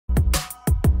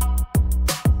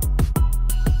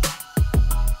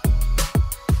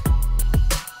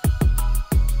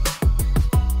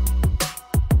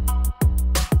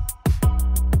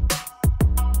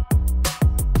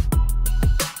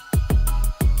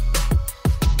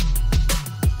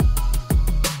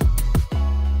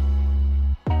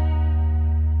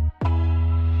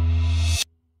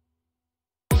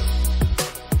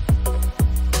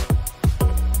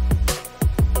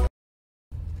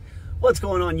What's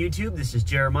going on YouTube? This is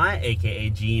Jeremiah, aka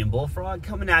GMBullfrog,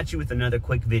 coming at you with another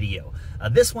quick video.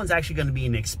 This one's actually going to be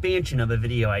an expansion of a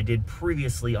video I did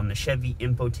previously on the Chevy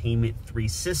Infotainment 3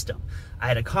 system. I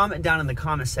had a comment down in the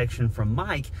comment section from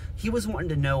Mike. He was wanting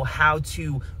to know how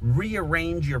to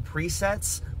rearrange your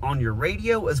presets on your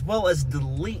radio, as well as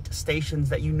delete stations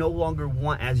that you no longer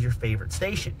want as your favorite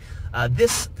station.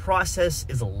 This process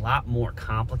is a lot more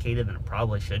complicated than it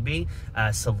probably should be,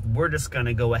 so we're just going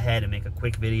to go ahead and make a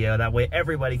quick video. That way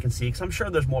everybody can see, because I'm sure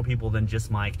there's more people than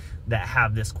just Mike that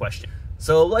have this question.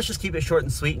 So let's just keep it short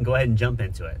and sweet and go ahead and jump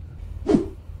into it.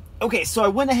 Okay, so I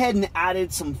went ahead and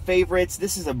added some favorites.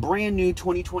 This is a brand new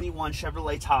 2021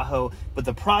 Chevrolet Tahoe, but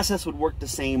the process would work the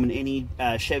same in any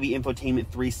Chevy Infotainment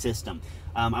 3 system.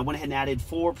 I went ahead and added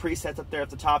 4 presets up there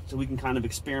at the top so we can kind of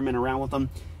experiment around with them.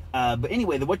 But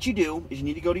anyway, what you do is you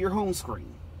need to go to your home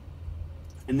screen.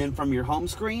 And then from your home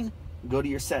screen, go to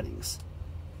your settings.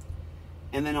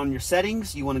 And then on your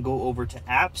settings, you want to go over to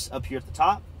apps up here at the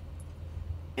top.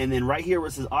 And then right here where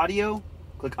it says audio,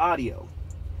 click audio.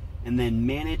 And then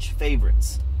manage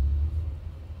favorites.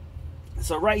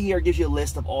 So right here it gives you a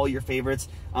list of all your favorites.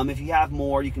 If you have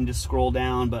more, you can just scroll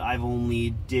down, but I've only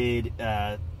did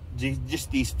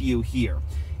just these few here.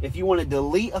 If you want to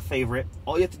delete a favorite,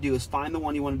 all you have to do is find the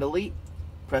one you want to delete,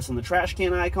 press on the trash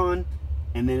can icon,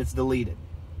 and then it's deleted.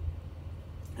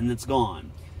 And it's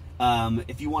gone.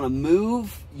 If you want to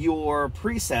move your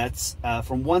presets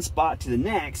from one spot to the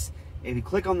next, if you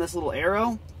click on this little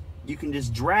arrow, you can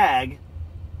just drag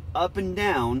up and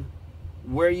down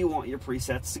where you want your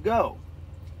presets to go.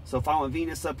 So if I want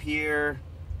Venus up here,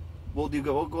 we'll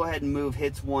go ahead and move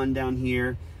hits 1 down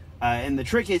here. And the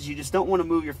trick is you just don't want to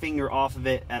move your finger off of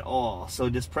it at all. So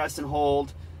just press and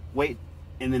hold, wait,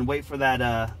 and then wait for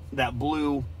that that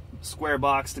blue square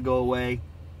box to go away,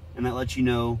 and that lets you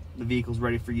know the vehicle's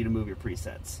ready for you to move your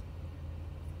presets.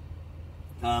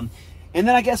 And then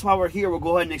I guess while we're here, we'll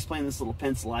go ahead and explain this little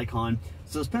pencil icon.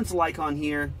 So this pencil icon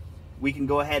here, we can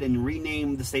go ahead and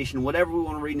rename the station whatever we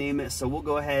want to rename it. So we'll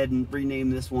go ahead and rename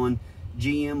this one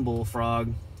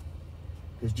GMBullfrog,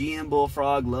 because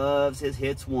GMBullfrog loves his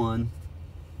hits 1.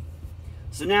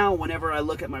 So now whenever I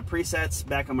look at my presets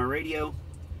back on my radio,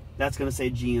 that's going to say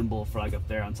GMBullfrog up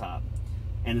there on top,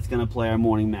 and it's going to play our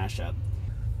morning mashup.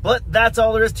 But that's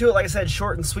all there is to it. Like I said,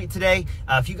 short and sweet today.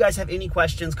 If you guys have any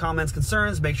questions, comments,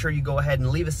 concerns, make sure you go ahead and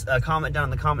leave us a comment down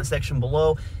in the comment section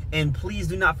below. And please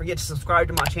do not forget to subscribe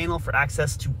to my channel for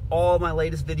access to all my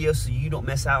latest videos so you don't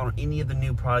miss out on any of the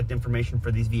new product information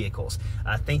for these vehicles.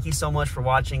 Thank you so much for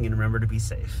watching, and remember to be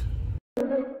safe. I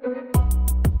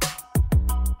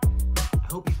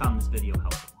hope you found this video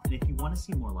helpful. And if you want to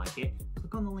see more like it,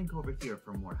 click on the link over here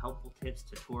for more helpful tips,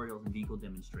 tutorials, and vehicle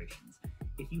demonstrations.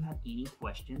 If you have any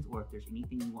questions, or if there's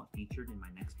anything you want featured in my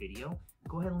next video,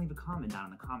 go ahead and leave a comment down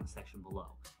in the comment section below.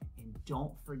 And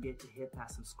don't forget to hit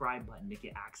that subscribe button to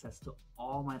get access to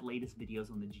all my latest videos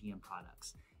on the GM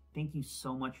products. Thank you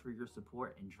so much for your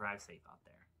support, and drive safe out there.